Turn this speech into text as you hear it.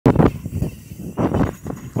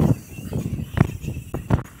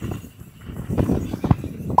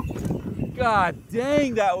God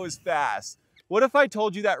dang, that was fast. What if I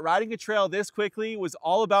told you that riding a trail this quickly was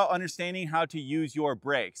all about understanding how to use your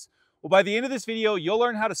brakes? Well, by the end of this video, you'll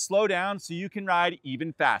learn how to slow down so you can ride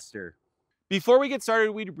even faster. Before we get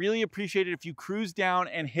started, we'd really appreciate it if you cruise down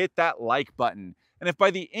and hit that like button. And if by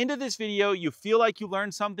the end of this video you feel like you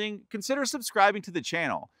learned something, consider subscribing to the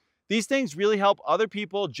channel. These things really help other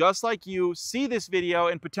people just like you see this video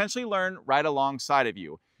and potentially learn right alongside of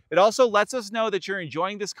you. It also lets us know that you're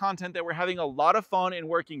enjoying this content that we're having a lot of fun and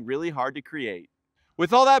working really hard to create.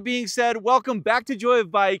 With all that being said, welcome back to Joy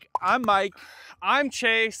of Bike. I'm Mike. I'm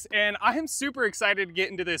Chase, and I am super excited to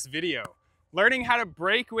get into this video. Learning how to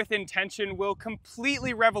brake with intention will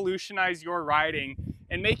completely revolutionize your riding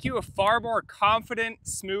and make you a far more confident,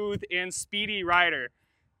 smooth, and speedy rider,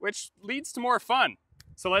 which leads to more fun.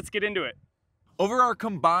 So let's get into it. Over our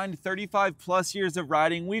combined 35 plus years of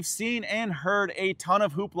riding, we've seen and heard a ton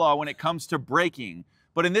of hoopla when it comes to braking.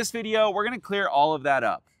 But in this video, we're gonna clear all of that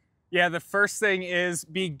up. Yeah, the first thing is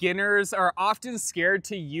beginners are often scared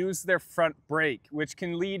to use their front brake, which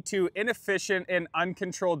can lead to inefficient and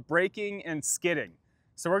uncontrolled braking and skidding.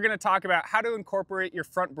 So we're gonna talk about how to incorporate your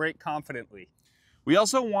front brake confidently. We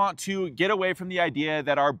also want to get away from the idea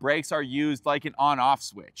that our brakes are used like an on-off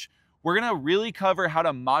switch. We're gonna really cover how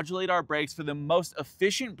to modulate our brakes for the most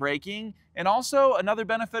efficient braking, and also another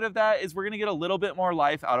benefit of that is we're gonna get a little bit more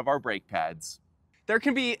life out of our brake pads. There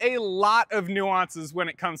can be a lot of nuances when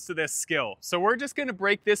it comes to this skill, so we're just gonna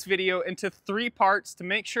break this video into 3 parts to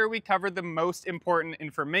make sure we cover the most important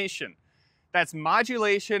information. That's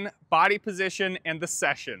modulation, body position, and the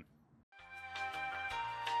session.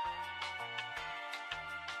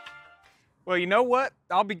 Well, you know what?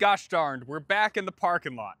 I'll be gosh darned, we're back in the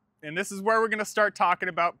parking lot. And this is where we're gonna start talking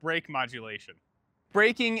about brake modulation.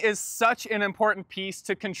 Braking is such an important piece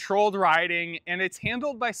to controlled riding, and it's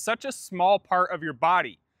handled by such a small part of your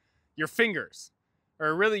body, your fingers,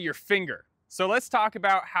 or really your finger. So let's talk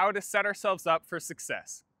about how to set ourselves up for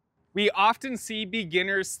success. We often see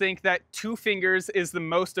beginners think that 2 fingers is the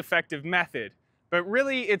most effective method, but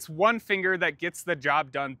really it's 1 finger that gets the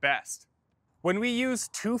job done best. When we use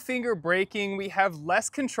 2-finger braking, we have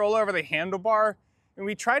less control over the handlebar, and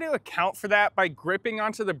we try to account for that by gripping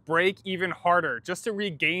onto the brake even harder, just to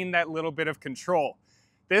regain that little bit of control.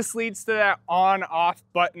 This leads to that on-off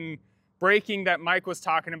button braking that Mike was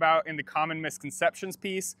talking about in the common misconceptions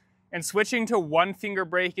piece, and switching to 1-finger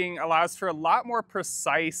braking allows for a lot more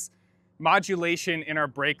precise modulation in our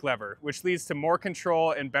brake lever, which leads to more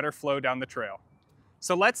control and better flow down the trail.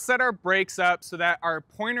 So let's set our brakes up so that our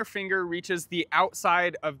pointer finger reaches the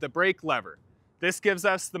outside of the brake lever. This gives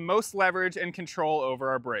us the most leverage and control over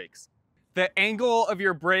our brakes. The angle of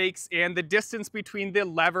your brakes and the distance between the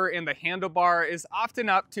lever and the handlebar is often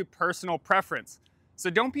up to personal preference. So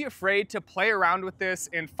don't be afraid to play around with this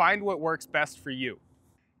and find what works best for you.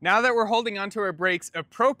 Now that we're holding onto our brakes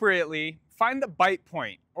appropriately, find the bite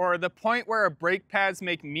point, or the point where our brake pads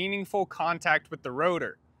make meaningful contact with the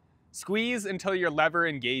rotor. Squeeze until your lever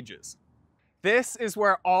engages. This is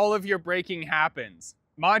where all of your braking happens.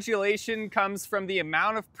 Modulation comes from the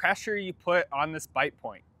amount of pressure you put on this bite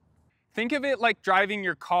point. Think of it like driving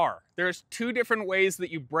your car. There's 2 different ways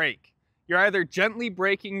that you brake. You're either gently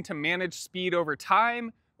braking to manage speed over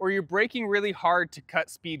time, or you're braking really hard to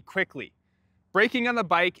cut speed quickly. Braking on the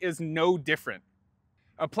bike is no different.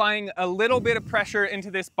 Applying a little bit of pressure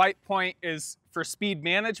into this bite point is for speed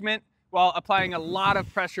management, while applying a lot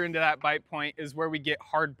of pressure into that bite point is where we get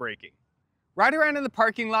hard braking. Ride around in the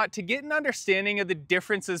parking lot to get an understanding of the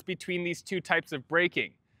differences between these 2 types of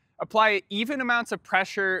braking. Apply even amounts of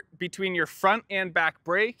pressure between your front and back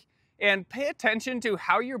brake, and pay attention to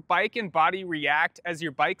how your bike and body react as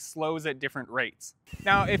your bike slows at different rates.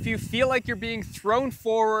 Now, if you feel like you're being thrown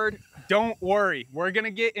forward, don't worry. We're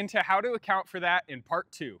gonna get into how to account for that in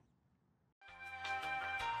part 2.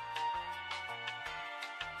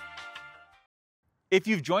 If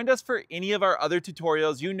you've joined us for any of our other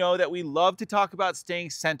tutorials, you know that we love to talk about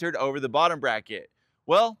staying centered over the bottom bracket.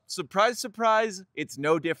 Well, surprise, surprise, it's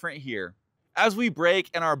no different here. As we brake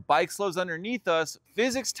and our bike slows underneath us,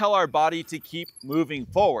 physics tell our body to keep moving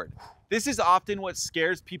forward. This is often what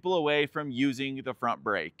scares people away from using the front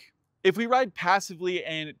brake. If we ride passively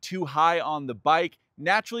and too high on the bike,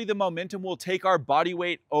 naturally the momentum will take our body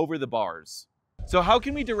weight over the bars. So how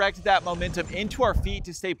can we direct that momentum into our feet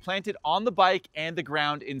to stay planted on the bike and the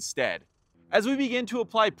ground instead? As we begin to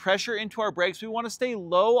apply pressure into our brakes, we want to stay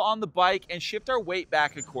low on the bike and shift our weight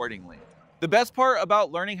back accordingly. The best part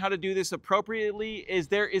about learning how to do this appropriately is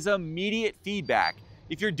there is immediate feedback.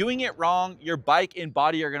 If you're doing it wrong, your bike and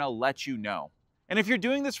body are going to let you know. And if you're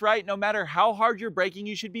doing this right, no matter how hard you're braking,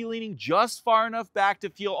 you should be leaning just far enough back to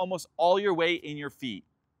feel almost all your weight in your feet.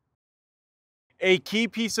 A key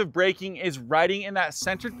piece of braking is riding in that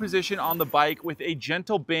centered position on the bike with a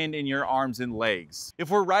gentle bend in your arms and legs. If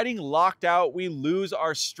we're riding locked out, we lose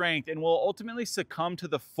our strength and will ultimately succumb to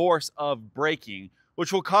the force of braking,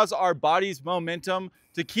 which will cause our body's momentum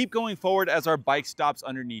to keep going forward as our bike stops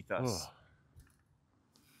underneath us. Ugh.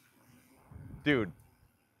 Dude,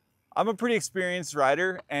 I'm a pretty experienced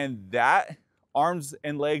rider, and that arms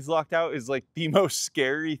and legs locked out is like the most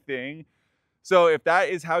scary thing. So if that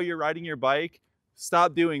is how you're riding your bike,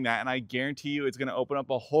 stop doing that, and I guarantee you it's gonna open up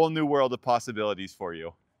a whole new world of possibilities for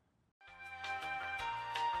you.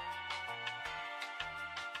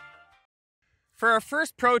 For our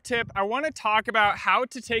first pro tip, I want to talk about how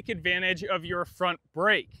to take advantage of your front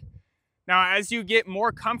brake. Now, as you get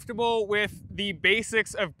more comfortable with the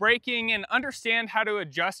basics of braking and understand how to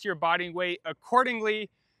adjust your body weight accordingly,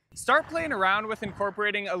 start playing around with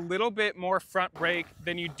incorporating a little bit more front brake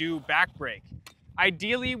than you do back brake.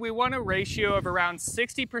 Ideally, we want a ratio of around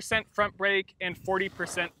 60% front brake and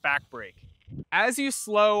 40% back brake. As you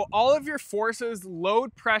slow, all of your forces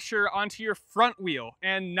load pressure onto your front wheel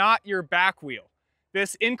and not your back wheel.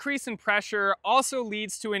 This increase in pressure also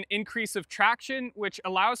leads to an increase of traction, which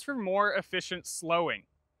allows for more efficient slowing.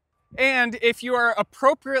 And if you are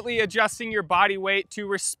appropriately adjusting your body weight to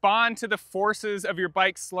respond to the forces of your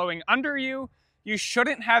bike slowing under you, you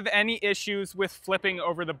shouldn't have any issues with flipping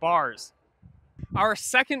over the bars. Our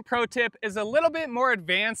second pro tip is a little bit more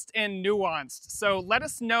advanced and nuanced, so let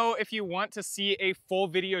us know if you want to see a full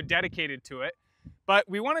video dedicated to it. But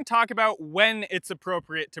we want to talk about when it's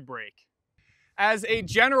appropriate to brake. As a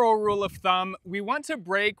general rule of thumb, we want to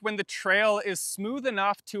brake when the trail is smooth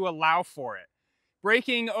enough to allow for it.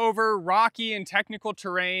 Braking over rocky and technical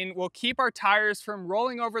terrain will keep our tires from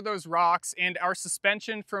rolling over those rocks and our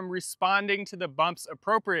suspension from responding to the bumps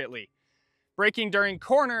appropriately. Braking during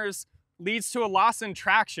corners leads to a loss in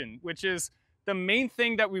traction, which is the main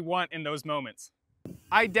thing that we want in those moments.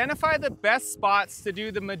 Identify the best spots to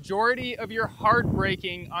do the majority of your hard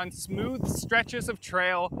braking on smooth stretches of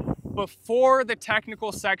trail before the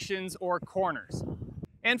technical sections or corners.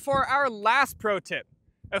 And for our last pro tip,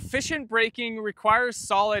 efficient braking requires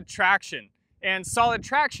solid traction, and solid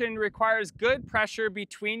traction requires good pressure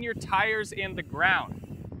between your tires and the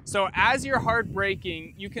ground. So as you're hard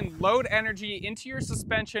braking, you can load energy into your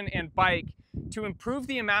suspension and bike to improve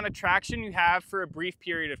the amount of traction you have for a brief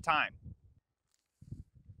period of time.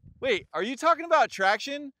 Wait, are you talking about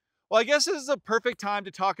traction? Well, I guess this is a perfect time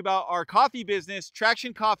to talk about our coffee business,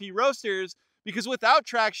 Traction Coffee Roasters, because without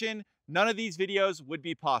traction, none of these videos would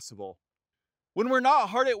be possible. When we're not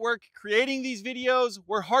hard at work creating these videos,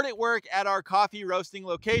 we're hard at work at our coffee roasting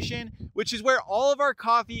location, which is where all of our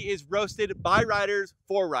coffee is roasted by riders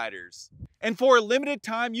for riders. And for a limited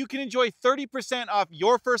time, you can enjoy 30% off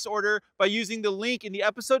your first order by using the link in the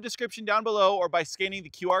episode description down below or by scanning the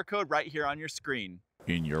QR code right here on your screen.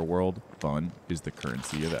 In your world, fun is the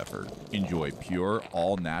currency of effort. Enjoy pure,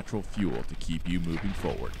 all-natural fuel to keep you moving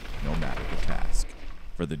forward, no matter the task.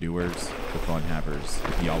 For the doers, the fun havers,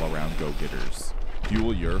 the all-around go-getters,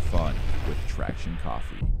 fuel your fun with Traction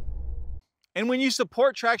Coffee. And when you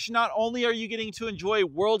support Traction, not only are you getting to enjoy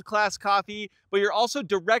world-class coffee, but you're also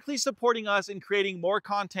directly supporting us in creating more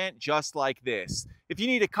content just like this. If you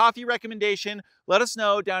need a coffee recommendation, let us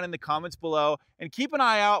know down in the comments below, and keep an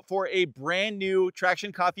eye out for a brand new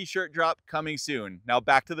Traction Coffee shirt drop coming soon. Now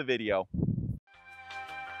back to the video.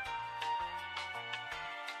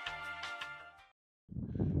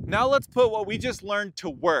 Now let's put what we just learned to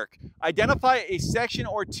work. Identify a section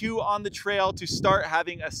or two on the trail to start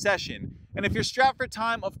having a session. And if you're strapped for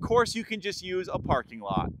time, of course you can just use a parking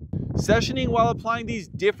lot. Sessioning while applying these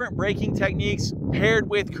different braking techniques paired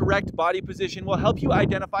with correct body position will help you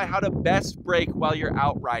identify how to best brake while you're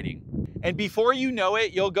out riding. And before you know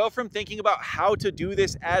it, you'll go from thinking about how to do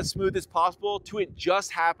this as smooth as possible to it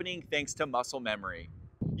just happening thanks to muscle memory.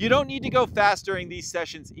 You don't need to go fast during these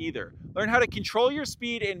sessions either. Learn how to control your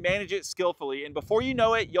speed and manage it skillfully, and before you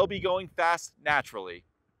know it, you'll be going fast naturally.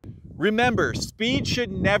 Remember, speed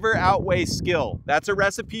should never outweigh skill. That's a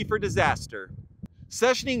recipe for disaster.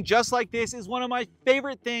 Sessioning just like this is one of my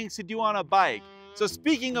favorite things to do on a bike. So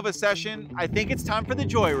speaking of a session, I think it's time for the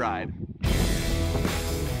Joyride.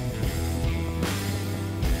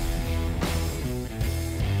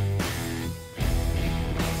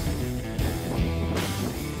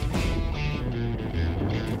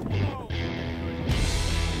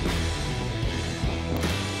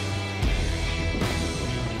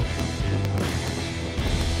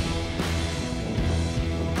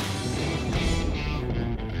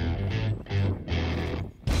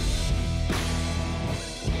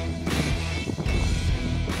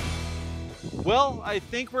 Well, I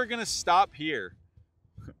think we're gonna stop here.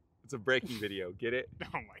 It's a braking video, get it? Oh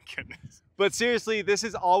my goodness. But seriously, this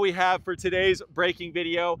is all we have for today's braking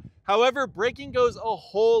video. However, braking goes a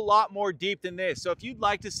whole lot more deep than this. So if you'd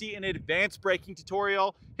like to see an advanced braking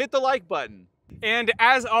tutorial, hit the like button. And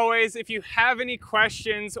as always, if you have any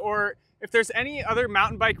questions or if there's any other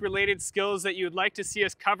mountain bike related skills that you would like to see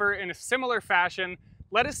us cover in a similar fashion,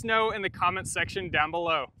 let us know in the comments section down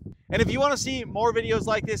below. And if you want to see more videos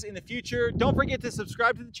like this in the future, don't forget to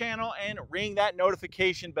subscribe to the channel and ring that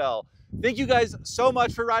notification bell. Thank you guys so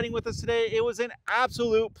much for riding with us today. It was an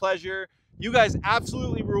absolute pleasure. You guys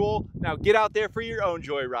absolutely rule. Now get out there for your own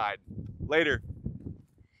joyride. Later.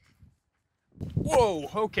 Whoa,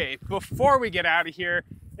 okay, before we get out of here,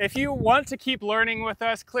 if you want to keep learning with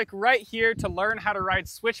us, click right here to learn how to ride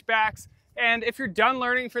switchbacks. And if you're done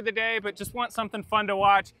learning for the day but just want something fun to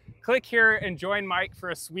watch, click here and join Mike for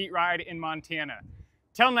a sweet ride in Montana.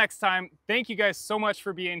 Till next time, thank you guys so much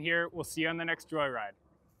for being here. We'll see you on the next Joyride.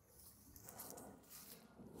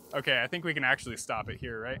 Okay, I think we can actually stop it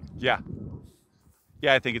here, right? Yeah.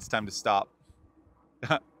 Yeah, I think it's time to stop.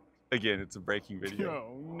 Again, it's a braking video.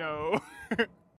 Oh no.